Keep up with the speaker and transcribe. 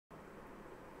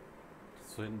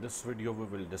So in this video we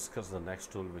will discuss the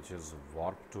next tool, which is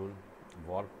warp tool.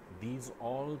 These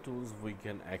all tools we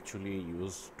can actually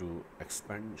use to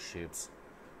expand shapes.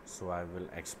 So I will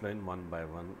explain one by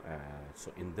one.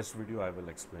 So in this video I will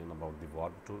explain about the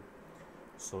warp tool.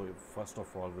 So first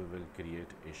of all we will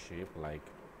create a shape like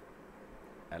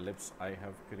ellipse I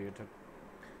have created.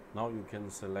 Now you can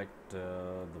select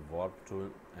the warp tool,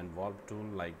 and warp tool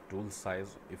like tool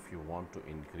size if you want to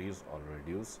increase or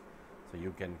reduce. So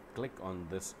you can click on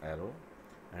this arrow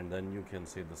and then you can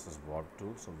see this is warp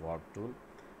tool. So warp tool,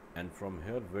 and from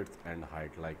here width and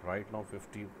height, like right now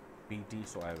 50 pt,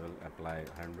 so I will apply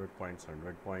 100 points,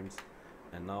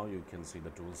 and now you can see the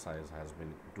tool size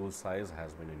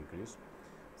has been increased.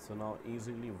 So now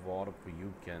easily warp,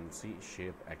 you can see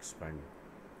shape expand.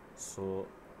 So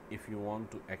if you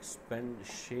want to expand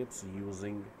shapes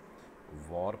using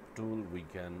warp tool, we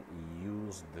can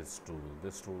use this tool.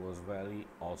 This tool is very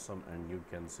awesome, and you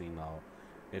can see now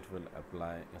it will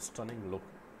apply a stunning look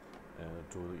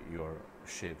to your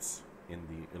shapes in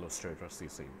the Illustrator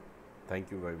CC.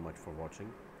 Thank you very much for watching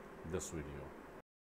this video.